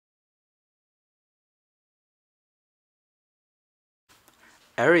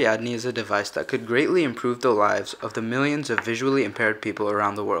Ariadne is a device that could greatly improve the lives of the millions of visually impaired people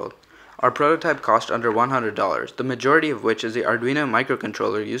around the world. Our prototype cost under $100, the majority of which is the Arduino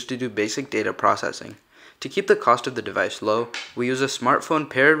microcontroller used to do basic data processing. To keep the cost of the device low, we use a smartphone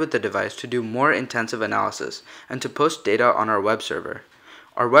paired with the device to do more intensive analysis and to post data on our web server.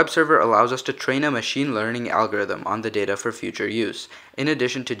 Our web server allows us to train a machine learning algorithm on the data for future use, in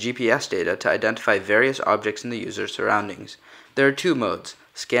addition to GPS data to identify various objects in the user's surroundings. There are two modes,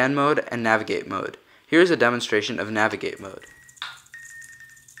 scan mode and navigate mode. Here is a demonstration of navigate mode.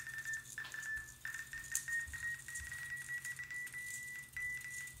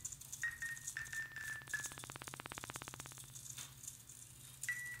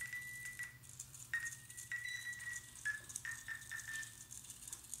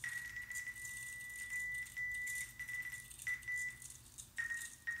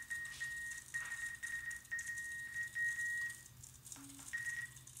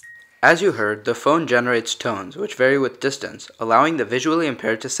 As you heard, the phone generates tones, which vary with distance, allowing the visually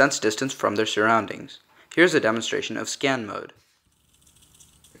impaired to sense distance from their surroundings. Here's a demonstration of scan mode.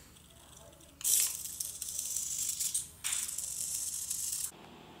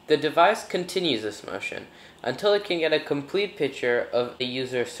 The device continues this motion until it can get a complete picture of the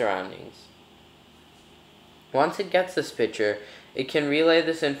user's surroundings. Once it gets this picture, it can relay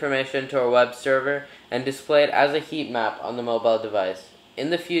this information to our web server and display it as a heat map on the mobile device. In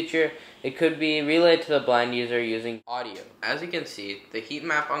the future, it could be relayed to the blind user using audio. As you can see, the heat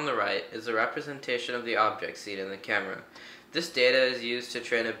map on the right is a representation of the object seen in the camera. This data is used to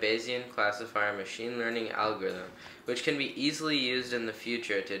train a Bayesian classifier machine learning algorithm, which can be easily used in the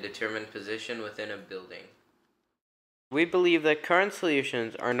future to determine position within a building. We believe that current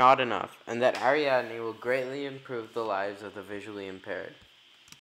solutions are not enough and that Ariadne will greatly improve the lives of the visually impaired.